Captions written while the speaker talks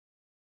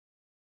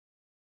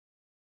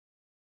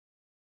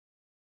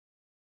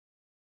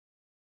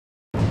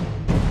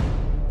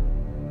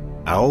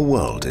Our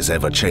world is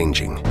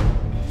ever-changing,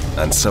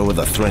 and so are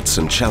the threats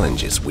and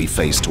challenges we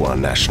face to our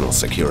national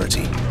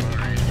security.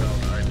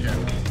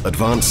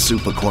 Advanced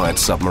super-quiet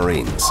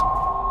submarines,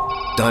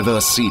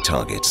 diverse sea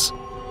targets,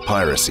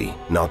 piracy,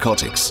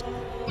 narcotics,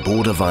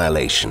 border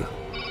violation,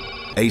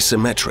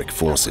 asymmetric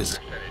forces.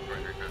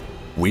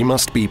 We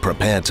must be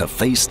prepared to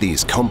face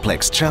these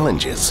complex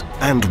challenges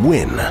and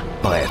win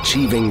by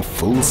achieving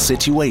full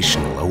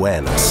situational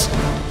awareness.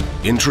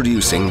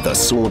 Introducing the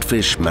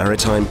Swordfish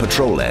Maritime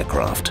Patrol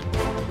Aircraft.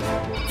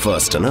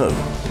 First to know,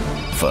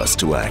 first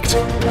to act.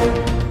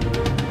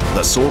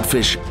 The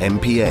Swordfish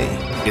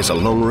MPA is a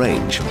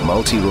long-range,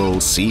 multi-role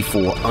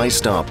C4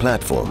 I-Star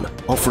platform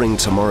offering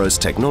tomorrow's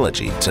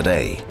technology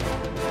today.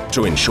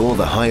 To ensure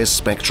the highest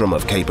spectrum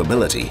of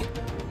capability,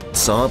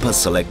 Saab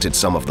has selected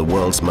some of the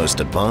world's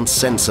most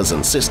advanced sensors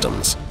and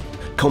systems,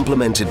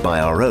 complemented by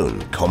our own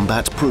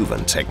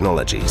combat-proven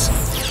technologies.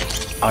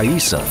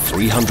 AESA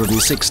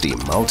 360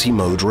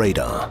 multi-mode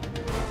radar,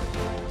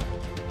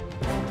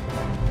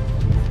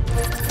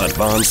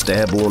 advanced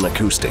airborne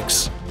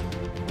acoustics,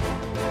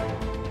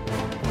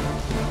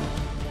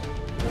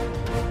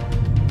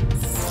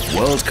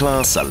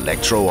 world-class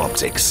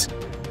electro-optics,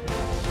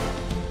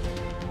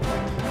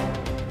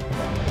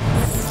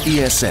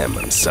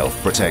 ESM and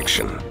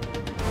self-protection.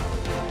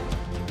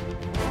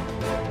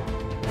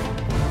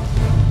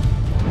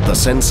 The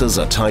sensors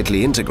are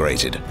tightly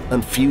integrated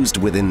and fused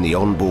within the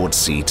onboard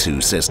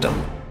C2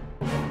 system.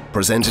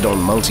 Presented on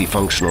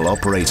multifunctional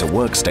operator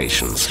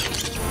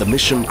workstations, the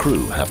mission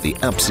crew have the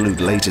absolute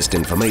latest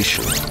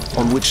information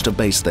on which to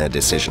base their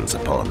decisions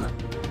upon.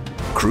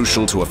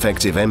 Crucial to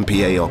effective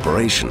MPA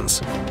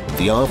operations,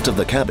 the aft of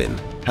the cabin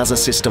has a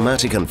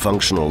systematic and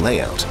functional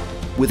layout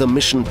with a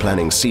mission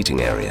planning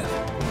seating area,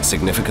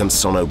 significant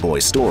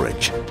sonobuoy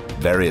storage,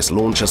 various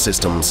launcher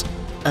systems,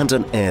 and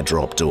an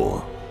airdrop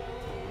door.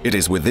 It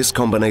is with this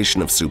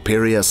combination of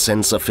superior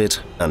sensor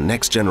fit and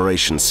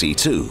next-generation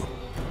C2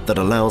 that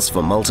allows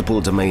for multiple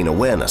domain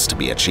awareness to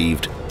be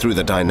achieved through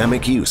the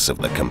dynamic use of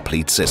the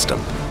complete system.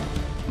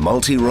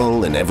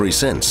 Multi-role in every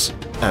sense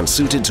and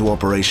suited to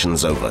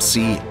operations over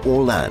sea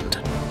or land,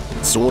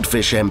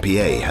 Swordfish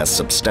MPA has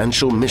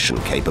substantial mission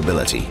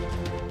capability,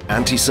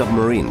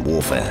 anti-submarine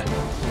warfare,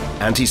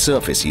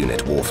 anti-surface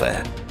unit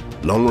warfare,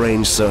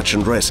 long-range search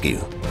and rescue,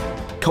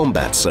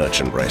 combat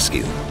search and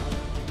rescue,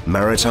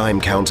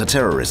 maritime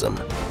counter-terrorism,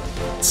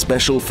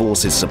 special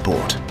forces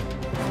support,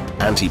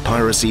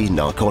 anti-piracy,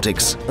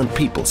 narcotics, and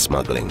people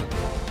smuggling.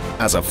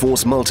 As a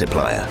force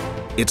multiplier,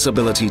 its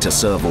ability to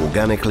serve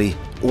organically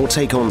or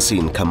take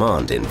on-scene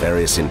command in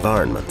various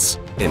environments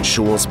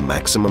ensures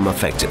maximum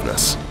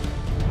effectiveness.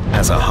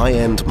 As a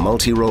high-end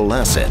multi-role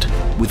asset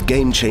with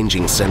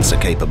game-changing sensor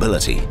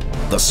capability,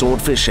 the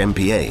Swordfish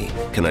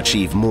MPA can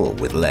achieve more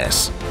with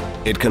less.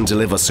 It can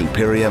deliver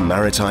superior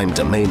maritime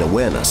domain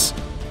awareness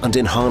and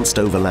enhanced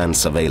overland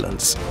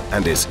surveillance,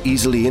 and is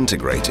easily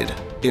integrated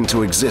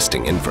into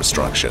existing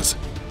infrastructures.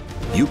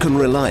 You can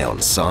rely on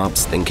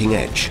Saab's thinking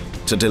edge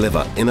to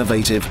deliver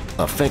innovative,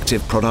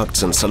 effective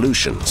products and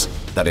solutions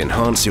that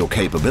enhance your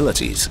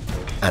capabilities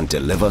and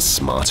deliver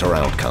smarter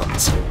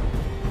outcomes.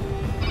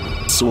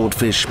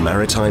 Swordfish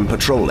Maritime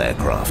Patrol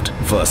Aircraft.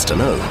 First to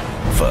know,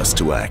 first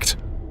to act.